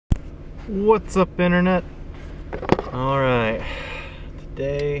What's up, internet? Alright,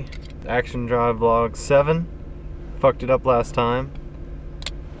 today, Action Drive Vlog 7. Fucked it up last time.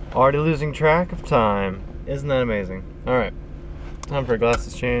 Already losing track of time. Isn't that amazing? Alright, time for a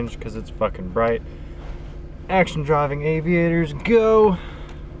glasses change because it's fucking bright. Action driving aviators, go!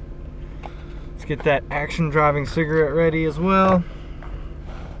 Let's get that action driving cigarette ready as well.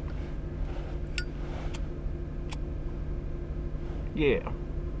 Yeah.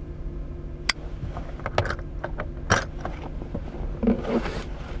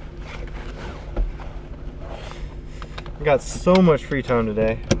 I got so much free time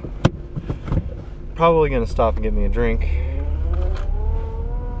today. Probably gonna stop and get me a drink.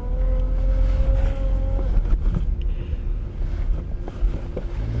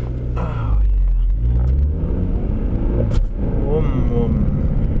 Oh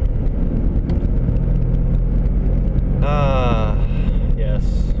yeah. Yes.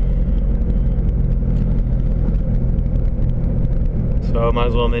 So might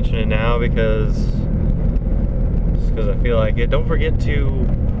as well mention it now because I feel like it. Don't forget to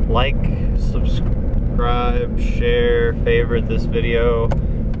like, subscribe, share, favorite this video,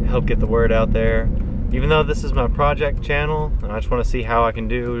 help get the word out there. Even though this is my project channel, I just want to see how I can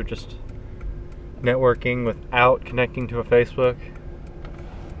do just networking without connecting to a Facebook.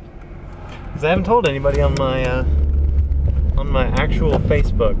 Because I haven't told anybody on my actual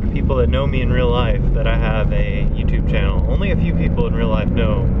Facebook, people that know me in real life, that I have a YouTube channel. Only a few people in real life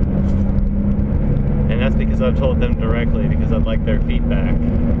know. And that's because I've told them directly because I'd like their feedback.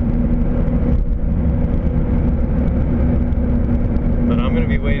 But I'm going to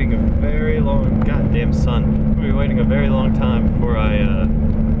be waiting a very long, goddamn sun, I'm going to be waiting a very long time before I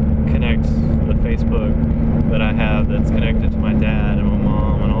connect the Facebook that I have that's connected to my dad and my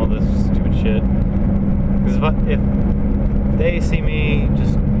mom and all this stupid shit. Because if they see me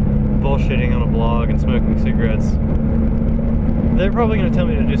just bullshitting on a blog and smoking cigarettes, they're probably going to tell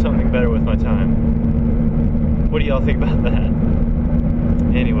me to do something better with my time. What do y'all think about that?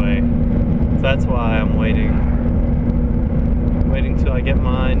 Anyway, so that's why I'm waiting till I get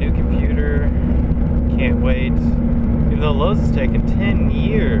my new computer. Can't wait. Even though Lowe's has taken 10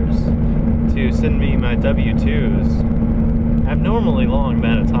 years to send me my W-2s, abnormally long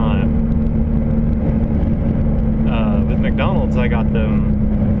amount of time. With McDonald's, I got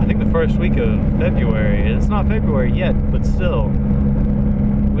them, I think the first week of February. It's not February yet, but still,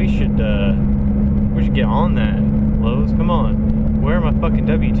 we should get on that. Lowe's, come on. Where are my fucking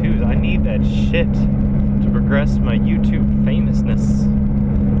W-2s? I need that shit to progress my YouTube famousness.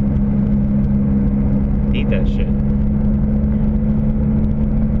 Need that shit.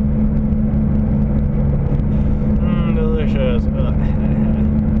 Delicious.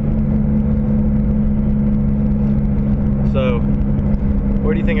 So,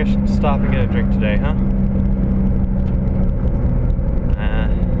 where do you think I should stop and get a drink today, huh?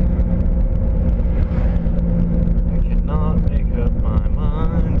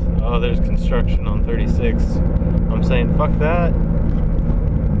 Oh, there's construction on 36. I'm saying fuck that.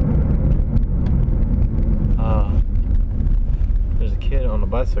 There's a kid on a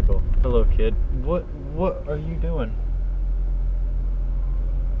bicycle. Hello, kid. What are you doing?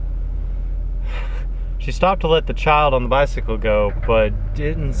 She stopped to let the child on the bicycle go, but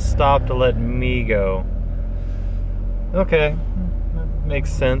didn't stop to let me go. Okay, that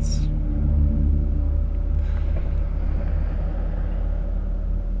makes sense.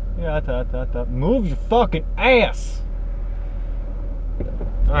 Yeah, move your fucking ass!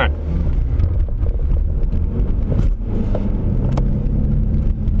 Alright.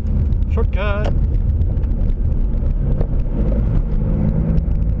 Shortcut!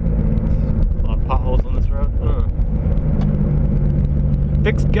 A lot of potholes on this road.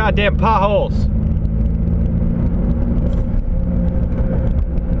 Fix goddamn potholes!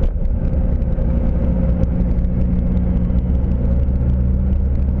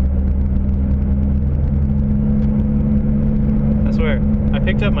 I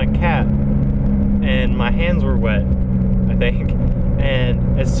picked up my cat and my hands were wet, I think,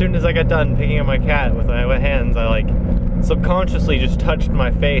 and as soon as I got done picking up my cat with my wet hands, I like subconsciously just touched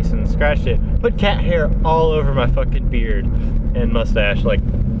my face and scratched it, put cat hair all over my fucking beard and mustache. Like,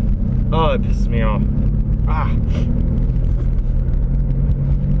 oh, it pisses me off.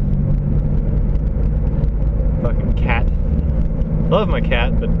 Fucking cat. Love my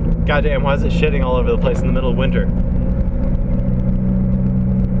cat, but goddamn, why is it shitting all over the place in the middle of winter?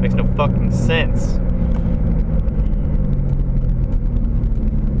 Makes no fucking sense.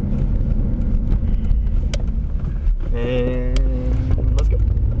 And let's go.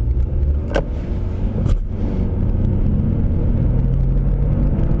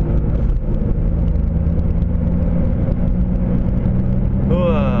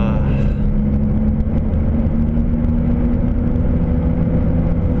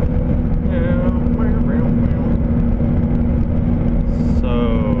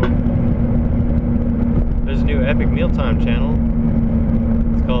 Mealtime channel.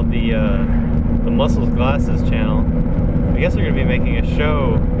 It's called the Muscles Glasses channel. I guess they're going to be making a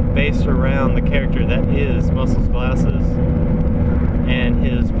show based around the character that is Muscles Glasses and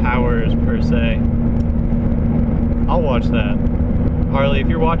his powers per se. I'll watch that. Harley, if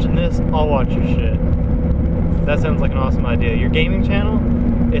you're watching this, I'll watch your shit. That sounds like an awesome idea. Your gaming channel,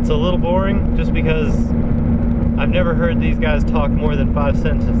 it's a little boring just because I've never heard these guys talk more than 5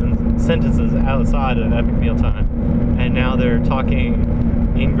 sentences outside of Epic Mealtime. And now they're talking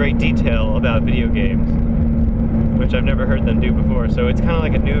in great detail about video games, which I've never heard them do before. So it's kind of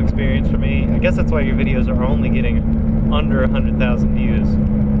like a new experience for me. I guess that's why your videos are only getting under 100,000 views.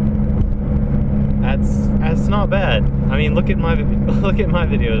 That's not bad. I mean, look at my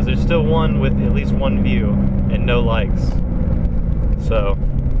videos. There's still one with at least 1 view and no likes. So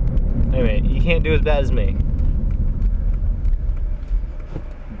anyway, you can't do as bad as me.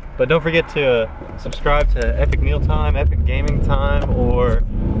 But don't forget to subscribe to Epic Mealtime, Epic Gaming Time, or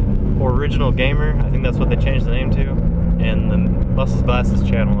Original Gamer. I think that's what they changed the name to. And the Muscles Glasses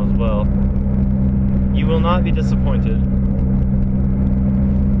channel as well. You will not be disappointed.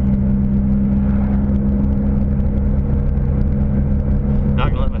 Not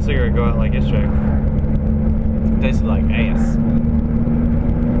gonna let my cigarette go out like yesterday. It tasted like ass.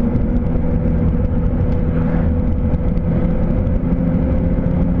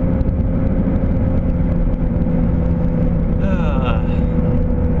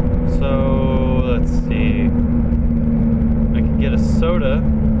 So let's see. I could get a soda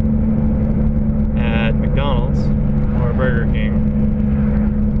at McDonald's or Burger King.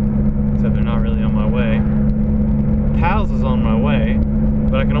 Except they're not really on my way. Pals is on my way.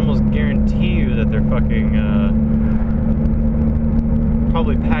 But I can almost guarantee you that they're fucking,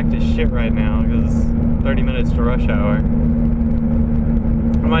 probably packed as shit right now because it's 30 minutes to rush hour.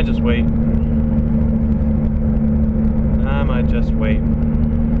 I might just wait. I might just wait.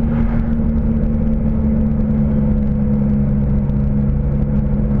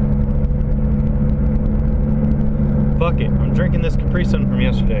 Fuck it, I'm drinking this Capri Sun from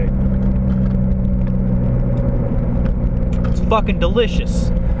yesterday. It's fucking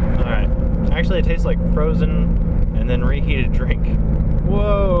delicious. Alright. Actually, it tastes like frozen and then reheated drink.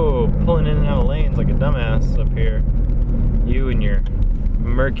 Whoa! Pulling in and out of lanes like a dumbass up here. You and your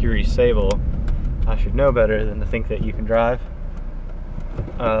Mercury Sable. I should know better than to think that you can drive.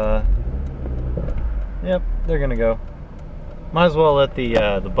 Yep, they're gonna go. Might as well let the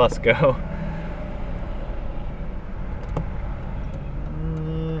bus go.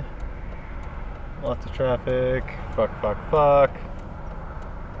 Lots of traffic. Fuck.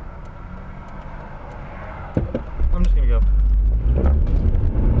 I'm just gonna go.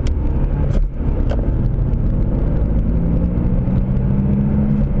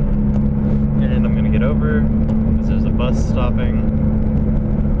 And I'm gonna get over because there's a bus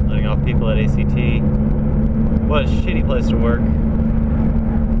stopping, letting off people at ACT. What a shitty place to work.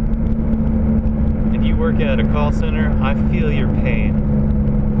 If you work at a call center, I feel your pain.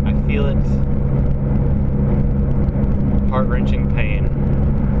 I feel it. Heart-wrenching pain.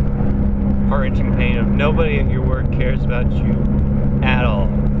 Heart-wrenching pain of nobody at your work cares about you at all.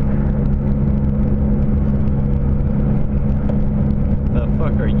 The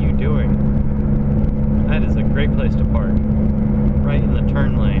fuck are you doing? That is a great place to park. Right in the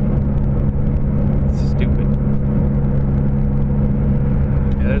turn lane. It's stupid.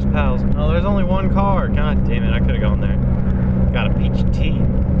 Yeah, there's Pals. Oh, there's only one car. God damn it, I could have gone there. Got a peach tea.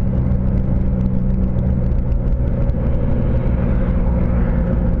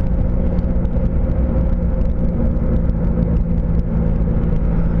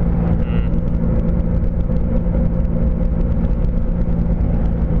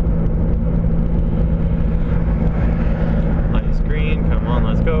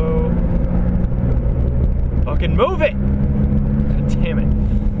 Move it! God damn it.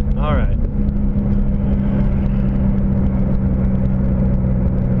 Alright.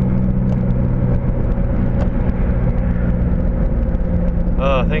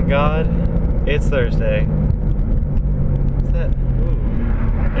 Oh, thank God. It's Thursday. What's that? Ooh.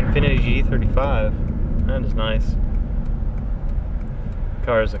 Infiniti G35. That is nice.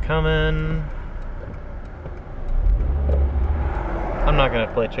 Cars are coming. I'm not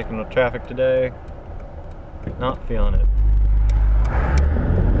gonna play chicken with traffic today. Not feeling it.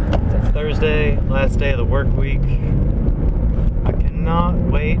 It's Thursday, last day of the work week. I cannot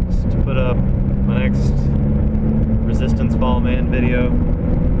wait to put up my next Resistance Fall Man video.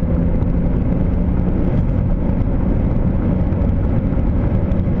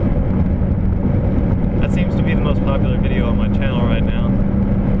 That seems to be the most popular video on my channel right now.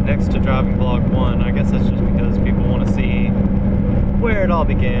 Next to Driving Vlog 1. I guess that's just because people want to see where it all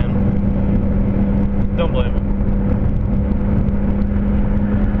began. Don't blame them.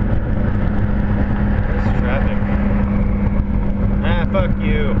 There's traffic. Ah, fuck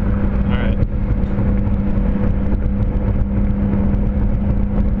you. Alright.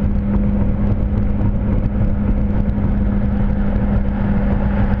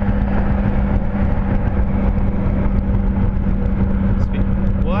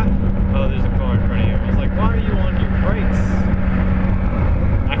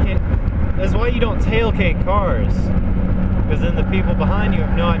 Tailgate cars, because then the people behind you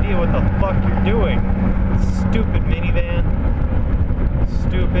have no idea what the fuck you're doing. Stupid minivan.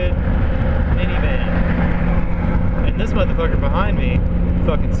 Stupid minivan. And this motherfucker behind me,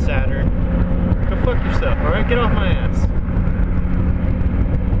 fucking Saturn. Go fuck yourself, alright? Get off my ass.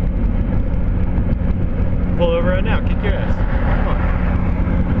 Pull over right now, kick your ass. Come on.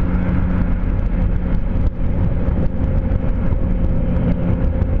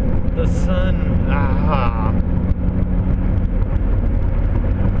 The sun. Ah.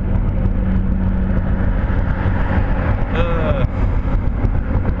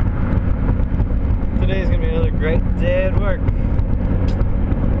 Today's gonna be another great day at work.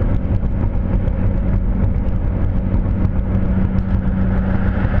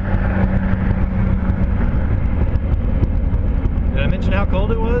 Did I mention how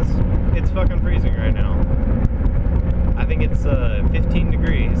cold it was? It's fucking freezing right now. I think it's 15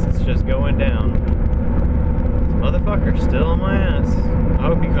 degrees. It's just going down. This motherfucker's still on my ass. I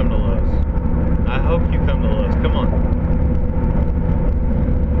hope you come to Lowe's. I hope you come to Lowe's. Come on.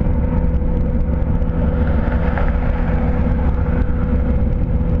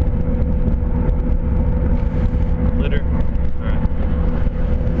 Litter. Alright.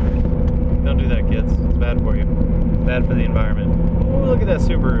 Don't do that, kids. It's bad for you. Bad for the environment. Oh, look at that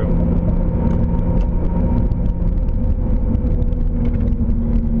Subaru.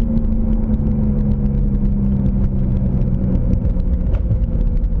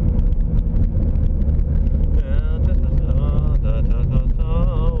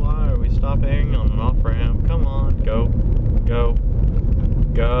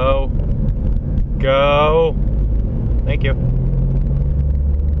 Go! Thank you.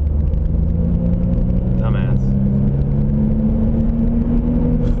 Dumbass.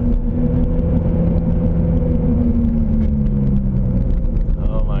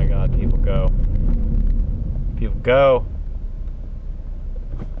 Oh my god, people go. People go.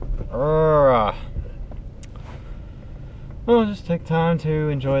 Well, just take time to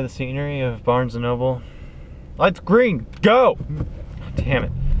enjoy the scenery of Barnes & Noble. Lights green! Go! Damn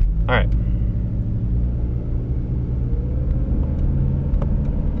it. Alright.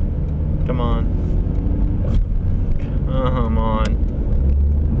 Come on. Come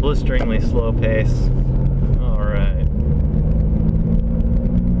on. Blisteringly slow pace. Alright.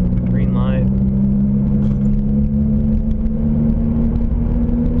 Green light.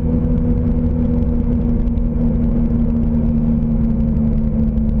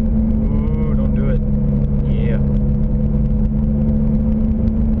 Ooh, don't do it. Yeah.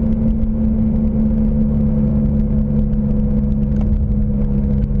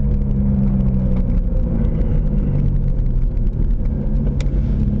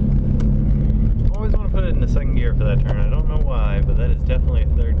 Second gear for that turn. I don't know why, but that is definitely a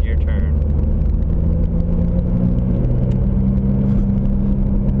third gear turn.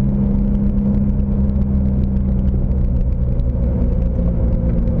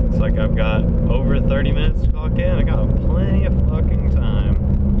 Looks like I've got over 30 minutes to clock in. I got plenty of fucking time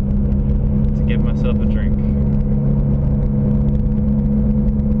to get myself a drink.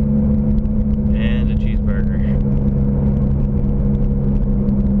 And a cheeseburger.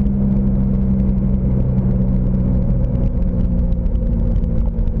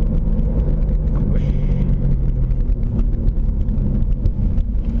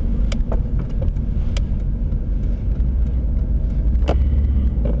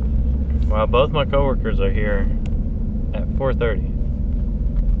 Well, both my coworkers are here at 4:30.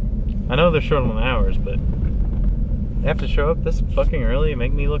 I know they're short on hours, but they have to show up this fucking early and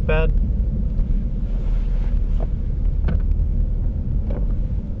make me look bad.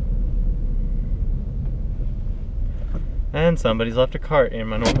 And somebody's left a cart in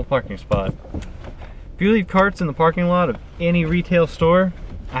my normal parking spot. If you leave carts in the parking lot of any retail store,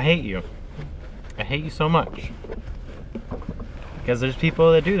 I hate you. I hate you so much. Because there's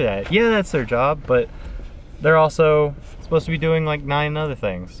people that do that. Yeah, that's their job, but they're also supposed to be doing like 9 other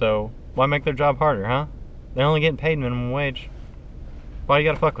things. So why make their job harder, huh? They're only getting paid minimum wage. Why you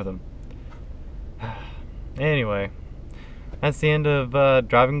gotta fuck with them? Anyway, that's the end of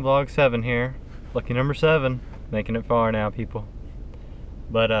Driving Vlog 7 here. Lucky number 7. Making it far now, people.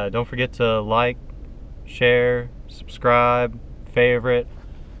 But don't forget to like, share, subscribe, favorite,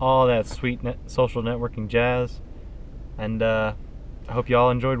 all that sweet social networking jazz. And I hope you all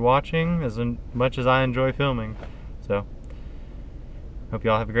enjoyed watching as much as I enjoy filming. So, hope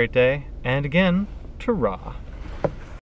you all have a great day. And again, ta-ra.